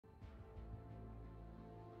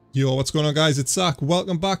Yo, what's going on guys, it's zaqq.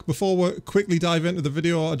 Welcome back. Before we quickly dive into the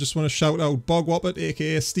video, I just want to shout out Bogwhoppet,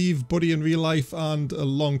 aka Steve, buddy in real life and a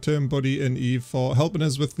long-term buddy in EVE, for helping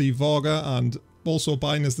us with the Vargur and also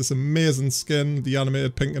buying us this amazing skin, the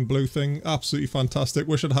animated pink and blue thing. Absolutely fantastic.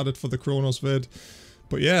 Wish I'd had it for the Chronos vid.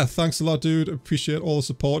 But yeah, thanks a lot dude, appreciate all the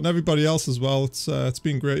support and everybody else as well. It's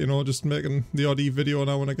been great, you know, just making the odd EVE video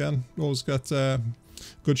now and again. Always get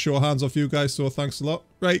good show of hands off you guys, so thanks a lot.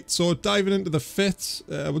 Right, so diving into the fit,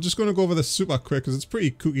 we're just going to go over this super quick because it's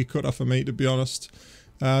pretty cookie cutter for me, to be honest.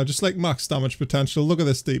 Just like max damage potential. Look at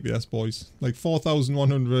this DPS, boys. Like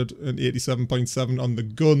 4,187.7 on the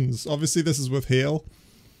guns. Obviously this is with hail.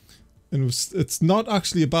 And it's not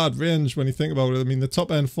actually a bad range when you think about it. I mean, the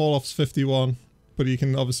top end fall off's 51, but you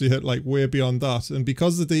can obviously hit like way beyond that. And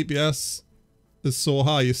because the DPS is so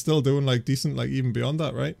high, you're still doing like decent, like even beyond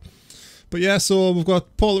that, right? But yeah, so we've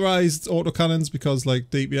got polarized autocannons because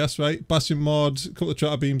like DPS, right? Bastion mod, a couple of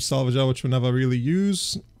tractor beams, Salvager, which we never really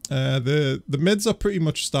use. The mids are pretty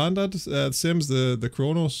much standard, same as the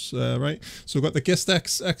Chronos, right? So we've got the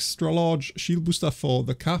Gist-X extra large shield booster for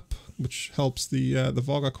the cap, which helps the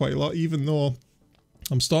Vargur quite a lot, even though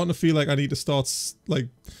I'm starting to feel like I need to start like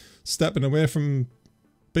stepping away from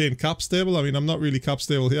being cap stable. I mean, I'm not really cap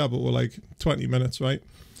stable here, but we're like 20 minutes, right?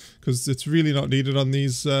 Because it's really not needed on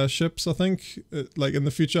these ships, I think. Like in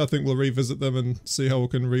the future, I think we'll revisit them and see how we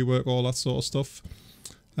can rework all that sort of stuff.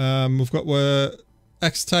 We've got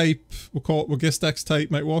X-type, we're Gist-X type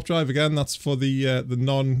Microwarpdrive again. That's for the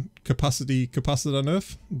non-capacity capacitor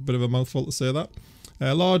nerf. Bit of a mouthful to say that.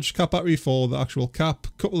 Large cap battery for the actual cap.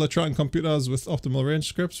 Couple of tracking computers with optimal range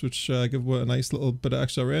scripts, which give a nice little bit of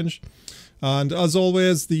extra range. And as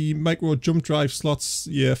always, the micro jump drive slots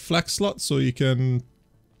your flex slot, so you can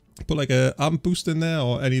put like a amp boost in there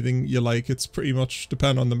or anything you like. It's pretty much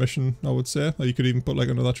depend on the mission, I would say. Or you could even put like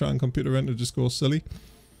another tracking computer in to just go silly.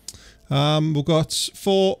 We've got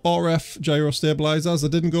 4 RF Gyrostabilizers. I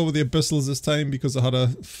didn't go with the Abyssals this time because I had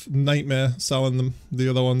a nightmare selling the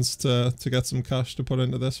other ones to get some cash to put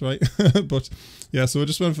into this, right? But yeah, so I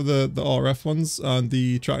just went for the RF ones and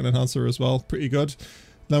the tracking enhancer as well. Pretty good.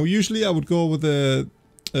 Now usually I would go with a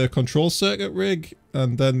control circuit rig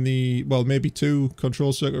and then maybe 2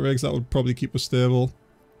 control circuit rigs. That would probably keep us stable,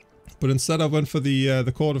 but instead I went for the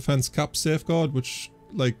core defense cap safeguard, which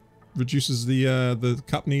like reduces the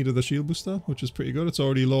cap need of the shield booster, which is pretty good. It's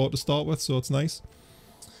already low to start with, so it's nice.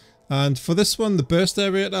 And for this one, the burst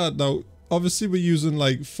aerator, now obviously we're using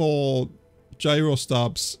like 4 gyro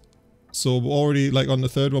stabs, so we're already like on the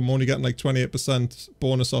third one, we're only getting like 28%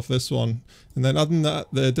 bonus off this one. And then other than that,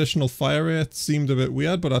 the additional fire rate seemed a bit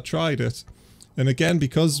weird, but I tried it. And again,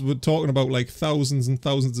 because we're talking about like thousands and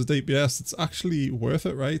thousands of DPS, it's actually worth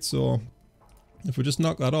it, right? So if we just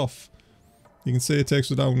knock that off, you can see it takes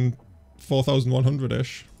us down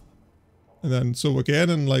 4,100-ish. And then, so we're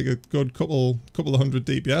gaining like a good couple of hundred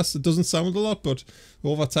DPS. It doesn't sound a lot, but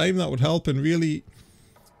over time that would help. And really,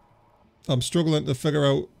 I'm struggling to figure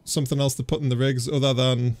out something else to put in the rigs other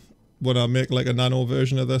than when I make like a nano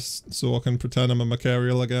version of this, so I can pretend I'm a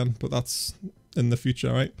Mercurial again, but that's in the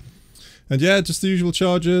future, right? And yeah, just the usual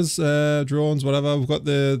charges, drones, whatever. We've got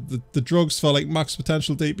the drugs for like max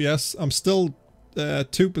potential DPS. I'm still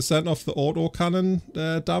 2% off the auto cannon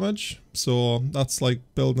damage, so that's like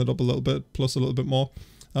building it up a little bit, plus a little bit more.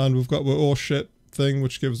 And we've got our oh shit thing,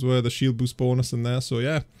 which gives away the shield boost bonus in there, so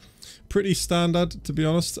yeah. Pretty standard, to be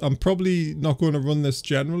honest. I'm probably not going to run this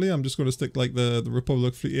generally. I'm just going to stick like the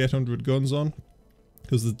Republic Fleet 800 guns on,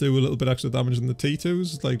 because they do a little bit extra damage in the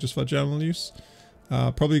T2s, like just for general use.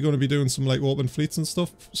 Probably going to be doing some like open fleets and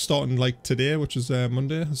stuff starting like today, which is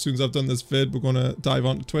Monday. As soon as I've done this vid, we're going to dive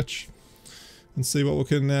onto Twitch and see what we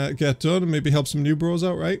can get done and maybe help some new bros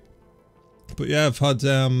out, right? But yeah, I've had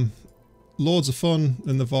loads of fun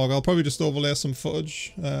in the Vargur. I'll probably just overlay some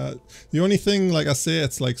footage. The only thing, like I say,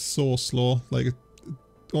 it's like so slow. Like it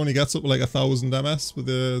only gets up to like 1000 ms with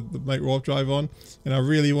the Microwarpdrive on, and I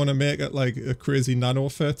really want to make it like a crazy nano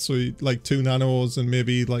fit. So like 2 nanos and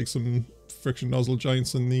maybe like some friction nozzle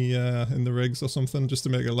joints in the rigs or something, just to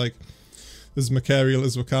make it like as Mercurial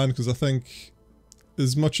as we can. Because I think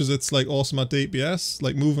as much as it's like awesome at DPS,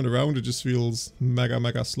 like moving around it just feels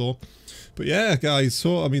mega slow. But yeah guys,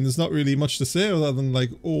 so I mean there's not really much to say other than like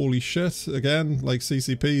holy shit, again, like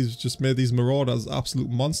CCP's just made these Marauders absolute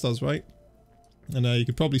monsters, right? And you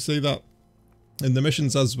could probably see that in the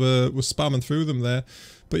missions as we're spamming through them there.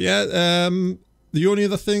 But yeah, the only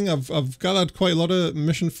other thing, I've gathered quite a lot of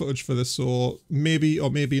mission footage for this, so maybe or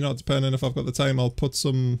maybe not, depending if I've got the time, I'll put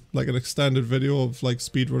some like an extended video of like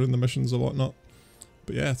speedrunning the missions or whatnot.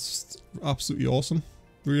 But yeah, it's absolutely awesome.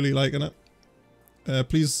 Really liking it.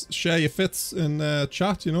 Please share your fits in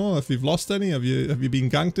chat, you know, if you've lost any, have you been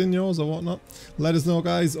ganked in yours or whatnot. Let us know,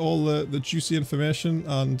 guys, all the juicy information,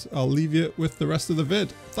 and I'll leave you with the rest of the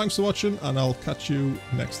vid. Thanks for watching, and I'll catch you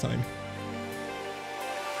next time.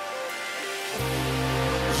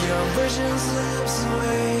 Your vision slips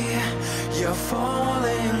away, you're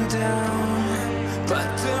falling down, but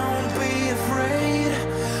don't be afraid,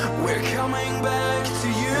 we're coming back to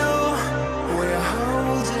you, we're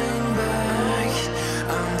holding back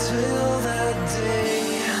until that day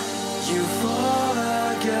you fall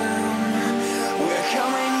again, we're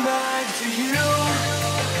coming back to you.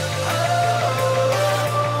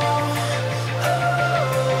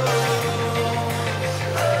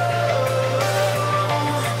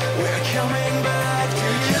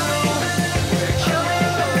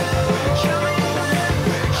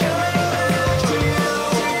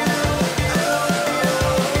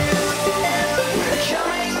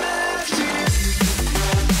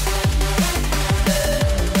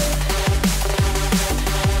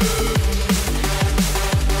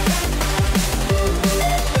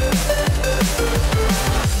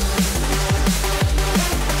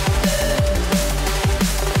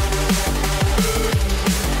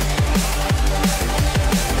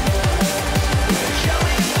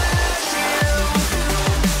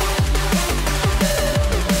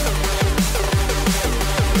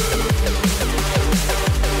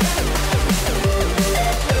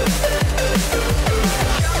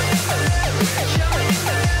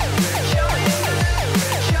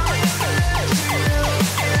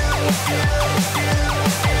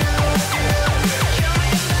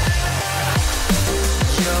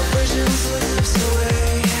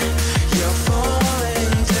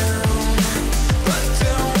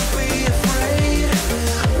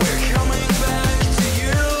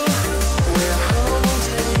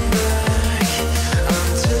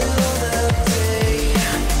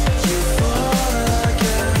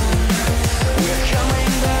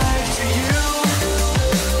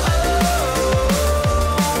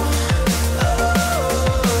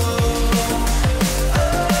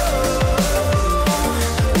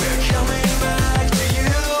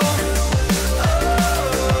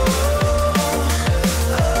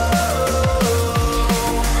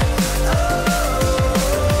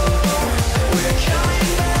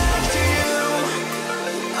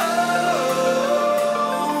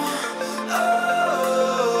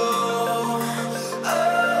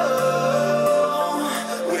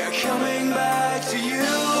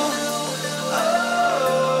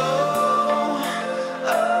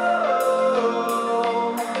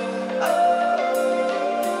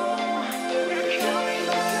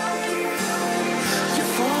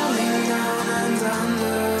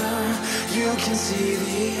 Can see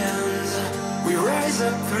the end. We rise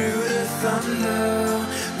up through the thunder.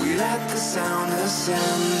 We let the sound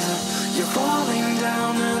ascend. You're falling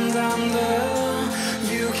down and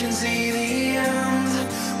under. You can see the end.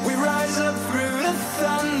 We rise up through the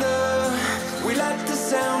thunder.